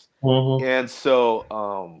is. Mhm. And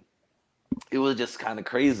so it was just kind of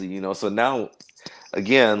crazy, you know. So now,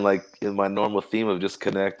 again, like in my normal theme of just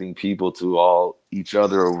connecting people to all each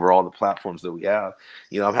other over all the platforms that we have,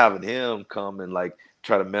 you know, I'm having him come and like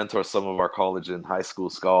try to mentor some of our college and high school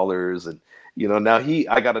scholars. And, you know, now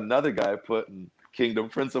I got another guy putting Kingdom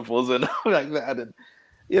Principles and like that. And,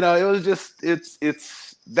 you know, it was just,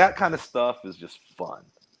 it's that kind of stuff is just fun.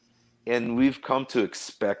 And we've come to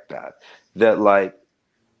expect that like,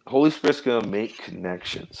 Holy Spirit's gonna make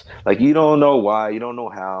connections. Like, you don't know why, you don't know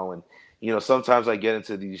how, and you know sometimes I get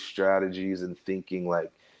into these strategies and thinking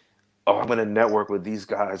like, oh, I'm gonna network with these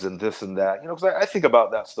guys and this and that. You know, because I think about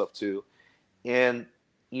that stuff too, and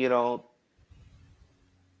you know,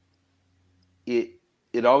 it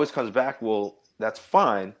it always comes back. Well, that's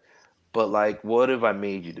fine, but like, what have I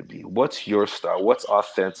made you to be? What's your style? What's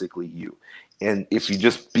authentically you? And if you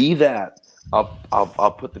just be that,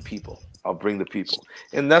 I'll put the people. I'll bring the people.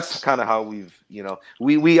 And that's kind of how we've, you know,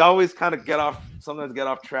 we always kind of sometimes get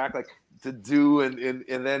off track, like to do, and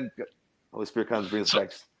then Holy Spirit comes, brings us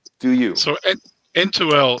back. Do you? So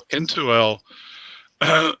N2L,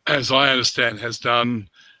 as I understand, has done.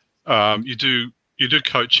 You do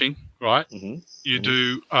coaching, right? Mm-hmm. You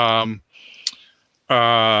Mm-hmm.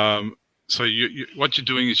 do. So what you're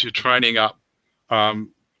doing is you're training up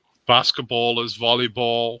basketballers,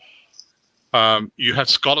 volleyball. You have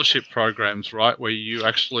scholarship programs, right, where you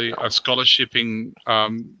actually are scholarshiping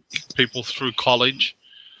people through college.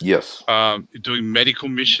 Yes. You're doing medical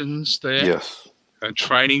missions there. Yes. And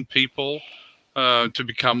training people to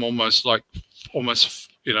become almost you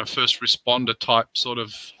know, first responder type sort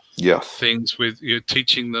of things, with you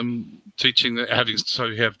teaching them so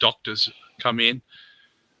you have doctors come in.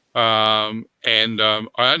 And I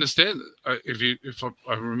understand, if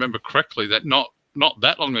I remember correctly, that not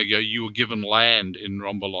that long ago you were given land in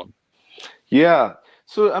Romblon. Yeah.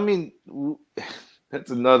 So I mean,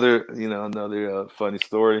 that's another funny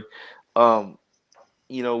story. You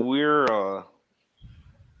know,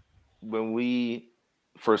 when we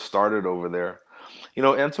first started over there, you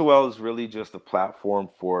know, N2L is really just a platform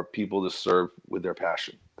for people to serve with their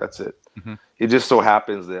passion. That's it. Mm-hmm. It just so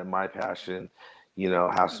happens that my passion, you know,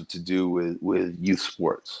 has to do with youth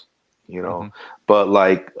sports, you know. Mm-hmm. But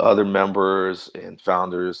like other members and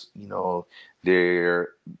founders, you know,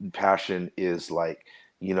 their passion is like,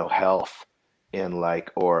 you know, health and like,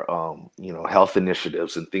 or you know, health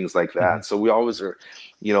initiatives and things like that. Mm-hmm. So we always are,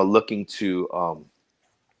 you know, looking to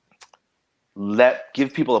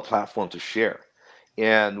give people a platform to share.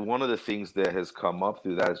 And one of the things that has come up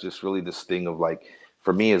through that is just really this thing of like,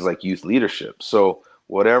 for me, is like youth leadership. So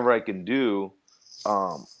whatever I can do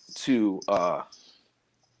to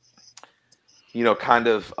you know, kind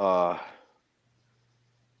of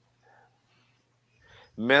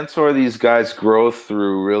mentor these guys grow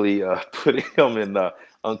through really putting them in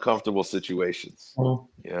uncomfortable situations,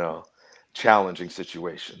 you know, challenging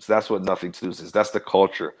situations. That's what Nothing to Lose is. That's the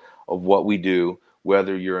culture of what we do,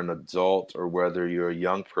 whether you're an adult or whether you're a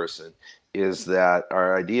young person, is that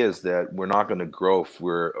our idea is that we're not going to grow if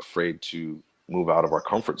we're afraid to move out of our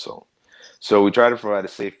comfort zone. So we try to provide a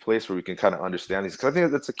safe place where we can kind of understand these, because I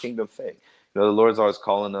think that's a kingdom thing. You know, the Lord's always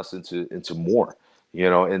calling us into more, you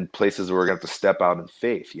know, in places where we're going to have to step out in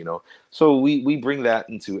faith, you know. So we bring that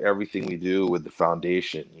into everything we do with the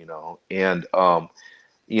foundation, you know. And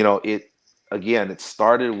you know, it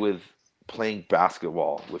started with playing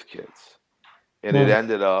basketball with kids, and it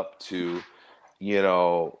ended up to, you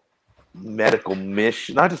know, not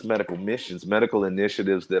just medical missions, medical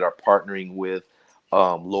initiatives that are partnering with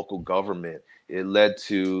local government. It led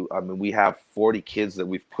to, I mean, we have 40 kids that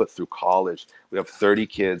we've put through college. We have 30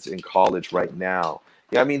 kids in college right now.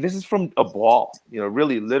 Yeah, I mean, this is from a ball, you know,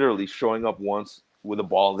 really literally showing up once with a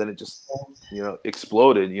ball, then it just, you know,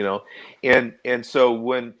 exploded, you know. And so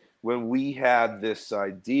when we had this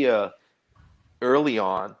idea early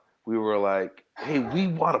on, we were like, hey, we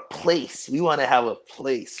want a place. We want to have a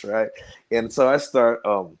place, right? And so I start,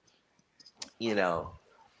 you know,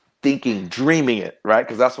 dreaming it, right?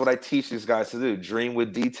 Because that's what I teach these guys to do: dream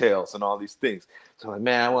with details and all these things. So I'm like,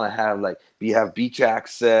 man, I want to have have beach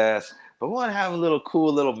access, but we want to have a little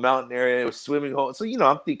cool little mountain area with swimming hole. So, you know,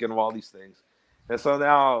 I'm thinking of all these things. And so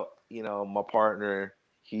now, you know, my partner,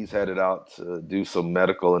 he's headed out to do some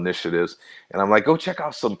medical initiatives, and I'm like, go check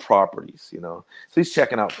out some properties, you know. So he's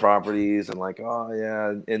checking out properties and like, oh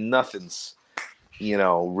yeah, and nothing's, you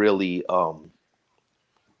know, really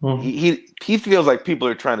he feels like people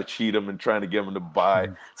are trying to cheat him and trying to get him to buy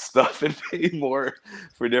stuff and pay more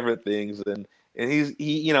for different things. And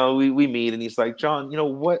we meet and he's like, John,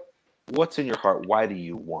 what's in your heart? Why do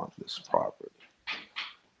you want this property?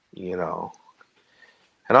 And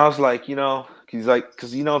I was like, he's like,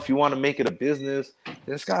 because if you want to make it a business,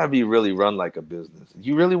 it's got to be really run like a business.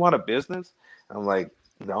 You really want a business? I'm like,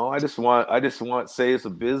 no, I just want to say it's a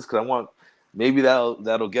business because I want maybe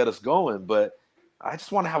that'll get us going, but I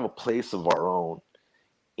just want to have a place of our own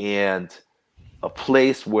and a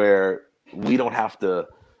place where we don't have to,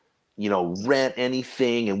 rent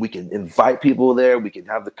anything, and we can invite people there. We can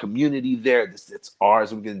have the community there. It's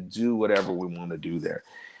ours. We can do whatever we want to do there.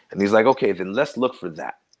 And he's like, okay, then let's look for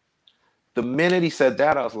that. The minute he said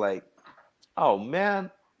that, I was like, oh man,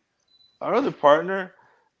 our other partner,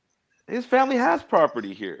 his family has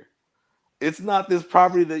property here. It's not this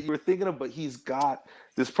property that you were thinking of, but he's got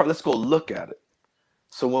this let's go look at it.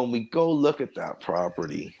 So when we go look at that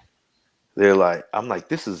property, I'm like,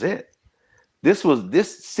 this is it.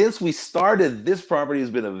 Since we started, this property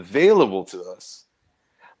has been available to us,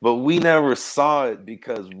 but we never saw it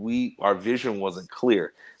because our vision wasn't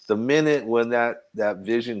clear. The minute when that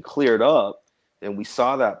vision cleared up and we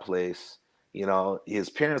saw that place, his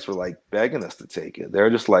parents were like begging us to take it. They're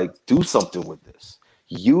just like, do something with this,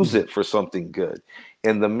 use it for something good.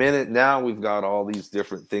 And the minute now we've got all these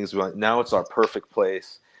different things, now it's our perfect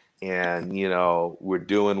place. And, we're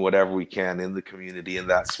doing whatever we can in the community in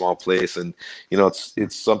that small place. And,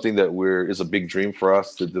 it's something that is a big dream for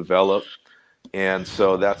us to develop. And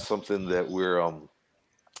so that's something that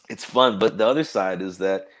it's fun. But the other side is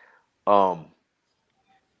that,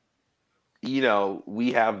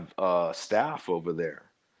 we have staff over there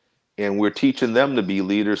and we're teaching them to be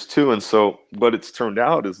leaders too. And so what it's turned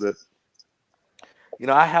out is that,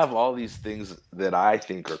 I have all these things that I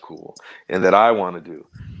think are cool and that I want to do.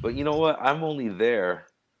 But you know what? I'm only there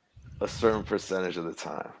a certain percentage of the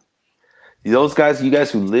time. You guys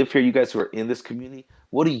who live here, you guys who are in this community,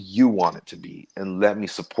 what do you want it to be? And let me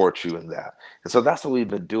support you in that. And so that's what we've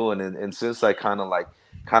been doing. And since I kind of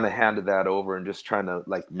handed that over and just trying to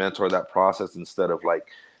mentor that process instead of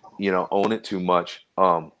own it too much,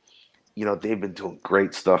 they've been doing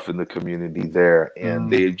great stuff in the community there,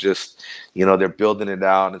 and they just, they're building it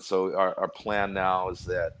out. And so our plan now is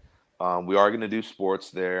that we are going to do sports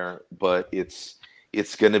there, but it's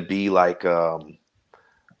going to be like a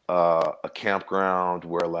campground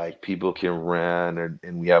where people can rent,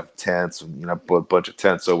 and we have tents, and a bunch of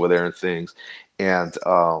tents over there and things. And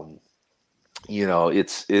our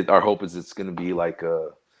hope is it's going to be like a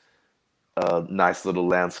nice little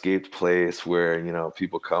landscaped place where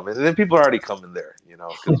people come in, and then people are already coming there,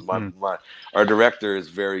 because our director is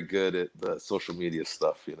very good at the social media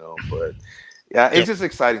stuff, but yeah, it's just an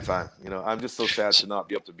exciting time. I'm just so sad to not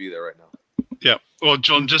be able to be there right now. Yeah, well,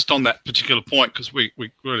 John, just on that particular point, because we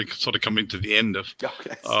really sort of coming to the end of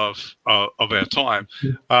our time,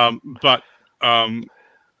 but the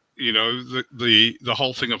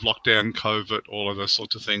whole thing of lockdown, COVID, all of those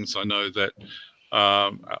sorts of things. I know that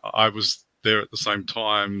I was there at the same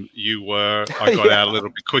time you were. I got out a little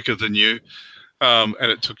bit quicker than you, and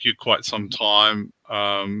it took you quite some time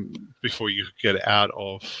before you could get out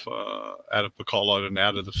of Bacolod and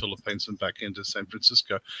out of the Philippines and back into San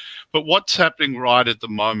Francisco. But what's happening right at the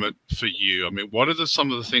moment for you? I mean, what are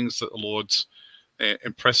some of the things that the Lord's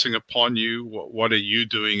impressing upon you? What are you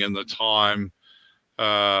doing in the time?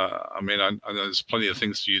 I know there's plenty of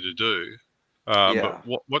things for you to do. But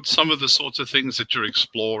what's some of the sorts of things that you're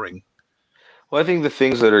exploring? Well, I think the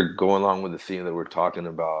things that are going along with the theme that we're talking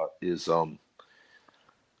about is, I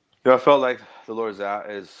felt like the Lord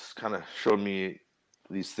has kind of showed me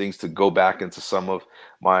these things to go back into some of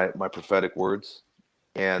my prophetic words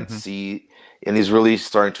and see, and He's really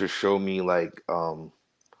starting to show me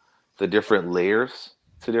the different layers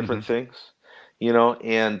to different things,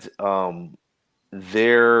 and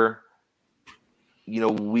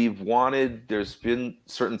there's been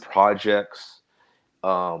certain projects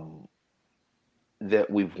that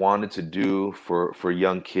we've wanted to do for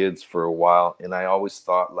young kids for a while. And I always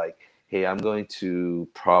thought hey, I'm going to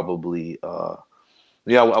probably, I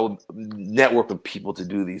would network with people to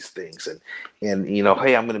do these things. And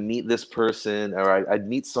hey, I'm going to meet this person, or I'd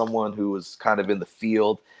meet someone who was kind of in the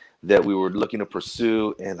field that we were looking to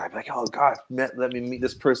pursue. And I'd be like, oh God, let me meet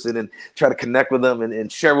this person and try to connect with them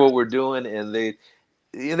and share what we're doing. And they'd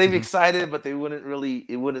be excited, but it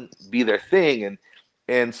wouldn't be their thing.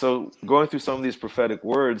 And so going through some of these prophetic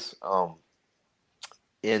words,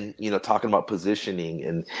 and talking about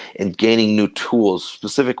positioning and gaining new tools,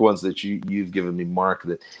 specific ones that you've given me, Mark,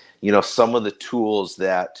 that some of the tools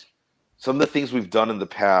that some of the things we've done in the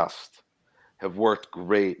past have worked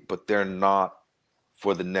great, but they're not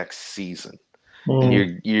for the next season.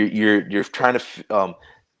 And you're trying to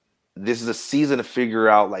this is a season to figure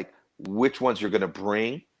out like which ones you're going to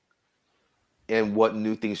bring and what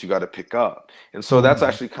new things you got to pick up. And so that's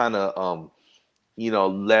actually kind of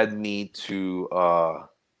led me to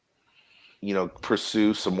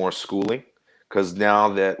pursue some more schooling, because now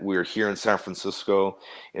that we're here in San Francisco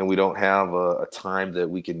and we don't have a time that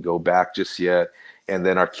we can go back just yet, and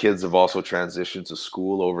then our kids have also transitioned to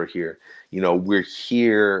school over here, we're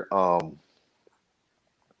here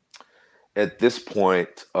at this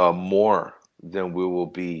point more than we will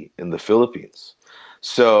be in the Philippines.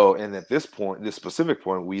 So, and at this point, this specific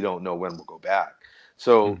point, we don't know when we'll go back.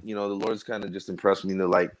 So, the Lord's kind of just impressed me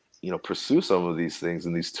to pursue some of these things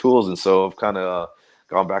and these tools. And so I've kind of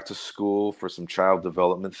gone back to school for some child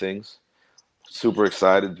development things. Super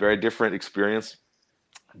excited. Very different experience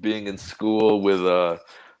being in school with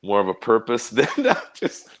more of a purpose than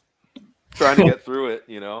just trying to get through it,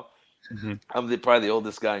 I'm probably the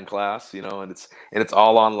oldest guy in class, and it's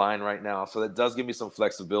all online right now. So that does give me some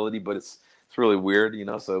flexibility, but it's really weird,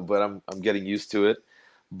 but I'm getting used to it.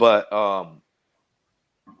 But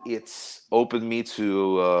it's opened me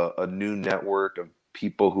to a new network of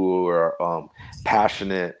people who are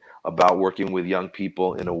passionate about working with young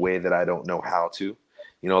people in a way that I don't know how to.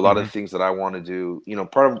 A lot of the things that I want to do,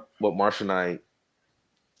 part of what Marsha and I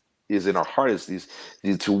is in our heart is these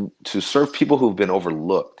to serve people who've been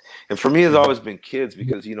overlooked. And for me, it's always been kids,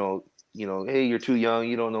 because, hey, you're too young.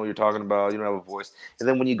 You don't know what you're talking about. You don't have a voice. And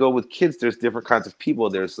then when you go with kids, there's different kinds of people.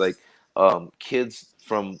 There's like kids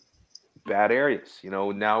from bad areas.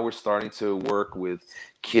 Now we're starting to work with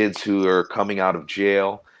kids who are coming out of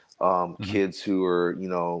jail, kids who are,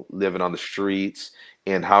 living on the streets,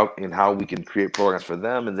 and how we can create programs for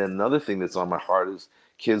them. And then another thing that's on my heart is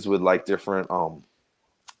kids with like different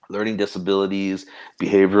learning disabilities,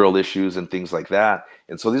 behavioral issues, and things like that.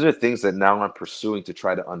 And so these are things that now I'm pursuing to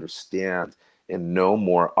try to understand and know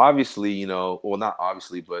more. Obviously, well, not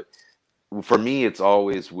obviously, but for me, it's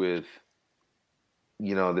always with,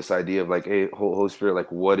 this idea of like, hey, Holy Spirit,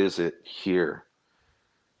 like, what is it here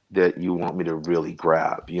that you want me to really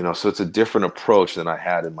grab? So it's a different approach than I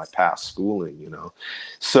had in my past schooling,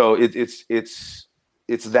 So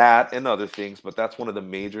it's that and other things, but that's one of the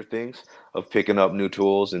major things of picking up new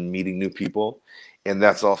tools and meeting new people. And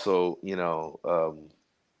that's also,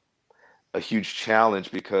 a huge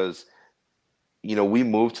challenge, because, we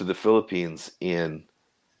moved to the Philippines in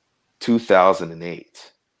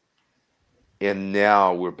 2008, and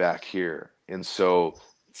now we're back here. And so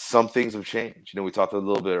some things have changed. We talked a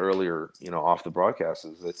little bit earlier, off the broadcast,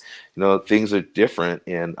 is that, things are different,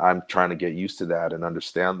 and I'm trying to get used to that and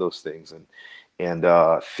understand those things. And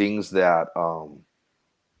things that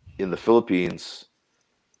in the Philippines,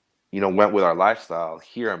 went with our lifestyle.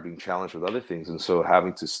 Here, I'm being challenged with other things, and so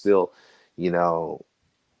having to still,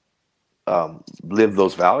 live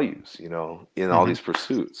those values, in all these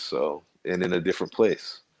pursuits. So, and in a different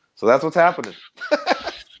place. So that's what's happening.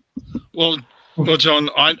 Well, John,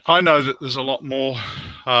 I know that there's a lot more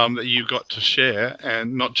that you got to share,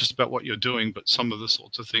 and not just about what you're doing, but some of the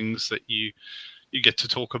sorts of things that you get to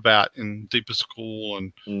talk about in Deeper School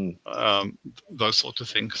and those sorts of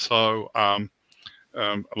things. So I'd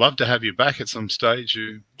love to have you back at some stage.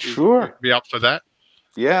 Sure. Be up for that?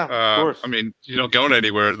 Yeah, of course. I mean, you're not going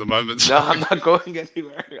anywhere at the moment. So. No, I'm not going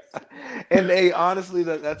anywhere. And hey, honestly,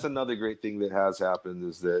 that's another great thing that has happened,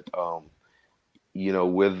 is that,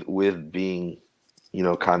 with being,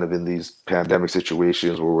 kind of in these pandemic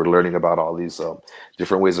situations where we're learning about all these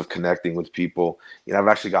different ways of connecting with people, I've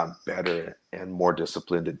actually gotten better and more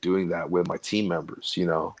disciplined at doing that with my team members,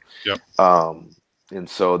 Yep. And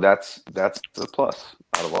so that's a plus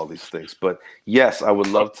out of all these things. But yes, I would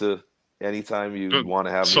love to, anytime you want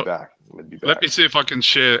to have me back, we'd be back. Let me see if I can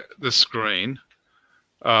share the screen,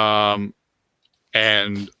 and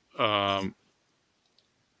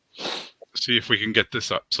see if we can get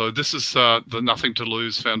this up. So this is the Nothing to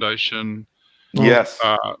Lose Foundation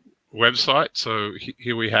website. So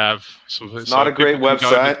here we have. It's not a great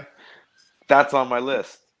website. That's on my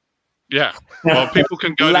list. Yeah. Well, people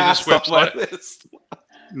can go to this website.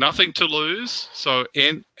 Nothing to Lose. So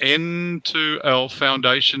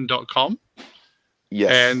n2lfoundation.com.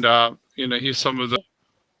 Yes. And here's some of the.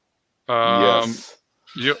 Yes.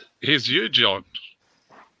 Here's you, John.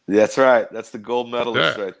 That's right. That's the gold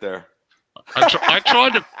medalist right there. I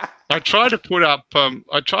tried to put up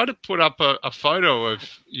a photo of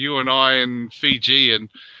you and I in Fiji and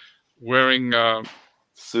wearing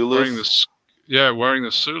Sulus. wearing the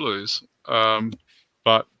Sulus,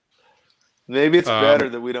 but Maybe it's better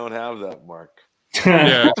that we don't have that, Mark.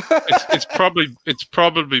 Yeah, it's probably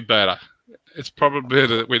better. It's probably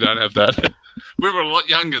better that we don't have that. We were a lot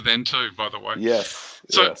younger then too, by the way. Yes.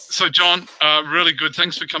 So John, really good.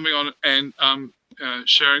 Thanks for coming on and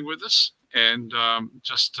sharing with us, and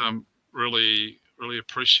really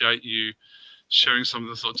appreciate you sharing some of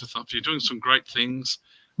the thoughts of stuff. You're doing some great things,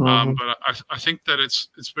 but I think that it's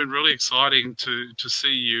been really exciting to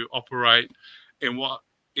see you operate in what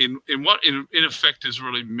in effect is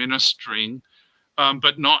really ministering,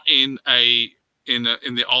 but not in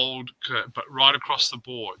the old, but right across the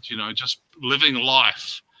board. Just living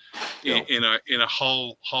life in a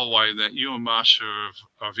whole way that you and Marsha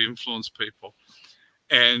have influenced people,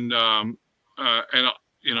 and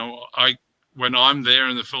when I'm there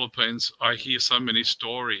in the Philippines, I hear so many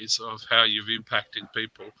stories of how you've impacted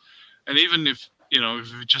people, and even if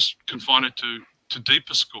we just confine it to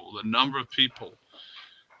Deeper School, the number of people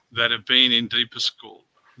that have been in Deeper School,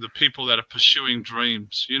 the people that are pursuing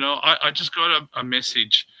dreams. I just got a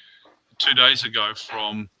message 2 days ago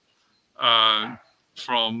from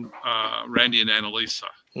Randy and Annalisa,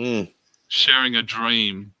 sharing a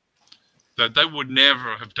dream that they would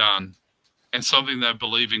never have done, and something they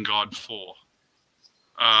believe in God for.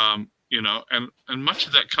 And much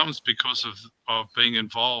of that comes because of being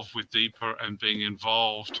involved with Deeper and being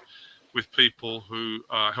involved with people who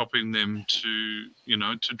are helping them to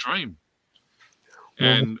dream.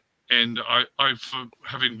 And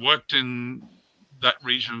having worked in that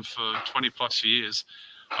region for 20 plus years,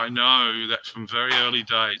 I know that from very early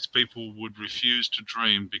days, people would refuse to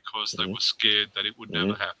dream because they were scared that it would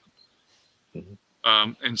never happen.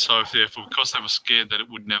 And so therefore, because they were scared that it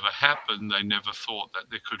would never happen, they never thought that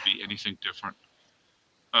there could be anything different.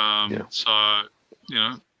 So,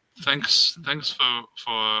 thanks for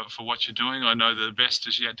what you're doing. I know the best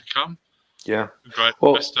is yet to come. Yeah. The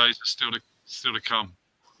best days are still to come.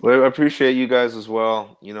 Well, I appreciate you guys as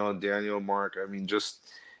well. Daniel, Mark, I mean,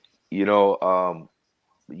 just,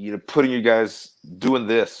 putting you guys doing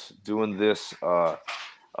this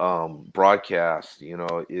broadcast,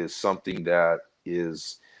 is something that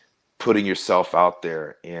is putting yourself out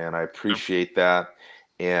there, and I appreciate that.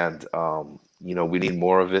 And we need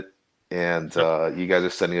more of it, and you guys are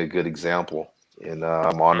setting a good example, and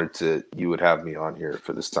I'm honored you would have me on here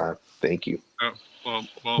for this time. Thank you. Well,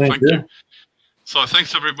 thank you. So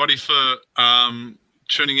thanks everybody for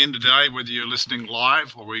tuning in today, whether you're listening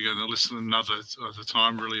live or we're going to listen another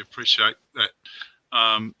time. Really appreciate that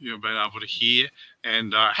you've been able to hear,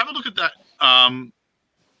 and have a look at that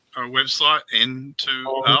our website,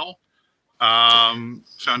 N2L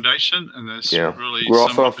Foundation, and there's really we're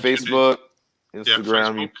also on Facebook,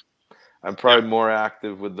 Instagram. Facebook. I'm probably more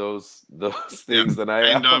active with those things than I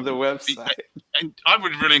am on the website. And I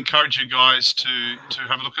would really encourage you guys to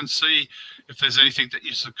have a look and see if there's anything that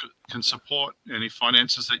you can support, any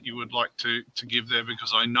finances that you would like to give there,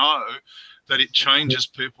 because I know that it changes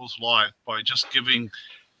people's life by just giving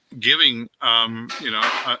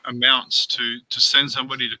amounts to send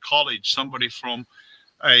somebody to college, somebody from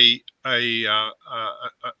a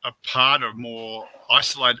part of more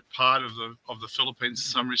isolated part of the Philippines in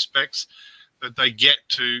some respects, that they get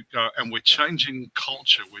to go. And we're changing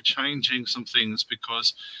culture, we're changing some things,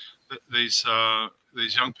 because these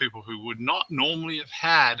young people who would not normally have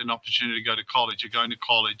had an opportunity to go to college are going to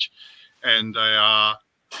college, and they are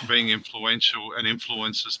being influential and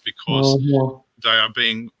influencers because they are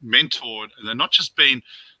being mentored, and they're not just being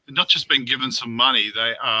given some money.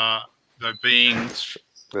 They're being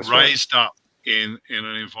raised up in an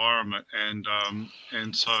environment,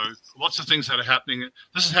 and so lots of things that are happening.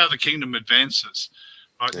 This is how the kingdom advances,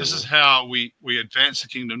 right? This is how we advance the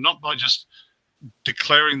kingdom, not by just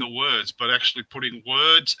declaring the words, but actually putting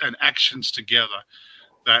words and actions together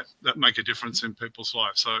that make a difference in people's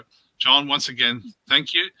lives. So John, once again,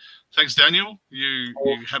 thank you. Thanks, Daniel. You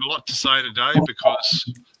had a lot to say today,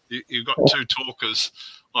 because you've got two talkers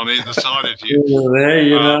on either side of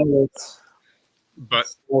you. But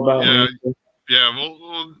well,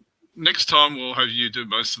 next time we'll have you do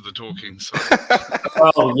most of the talking. So.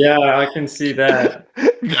 Oh yeah, I can see that.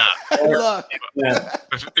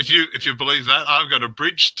 If you believe that, I've got a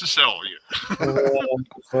bridge to sell you.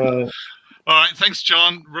 All right, thanks,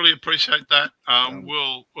 John. Really appreciate that.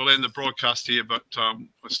 We'll end the broadcast here, but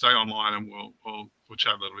we'll stay online and we'll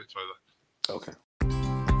chat a little bit further. Okay.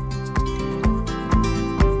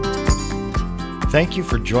 Thank you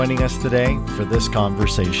for joining us today for this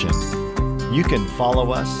conversation. You can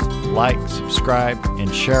follow us, like, subscribe,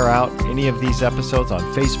 and share out any of these episodes on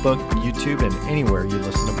Facebook, YouTube, and anywhere you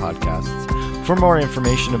listen to podcasts. For more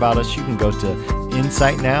information about us, you can go to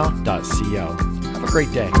insightnow.co. Have a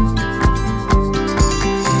great day.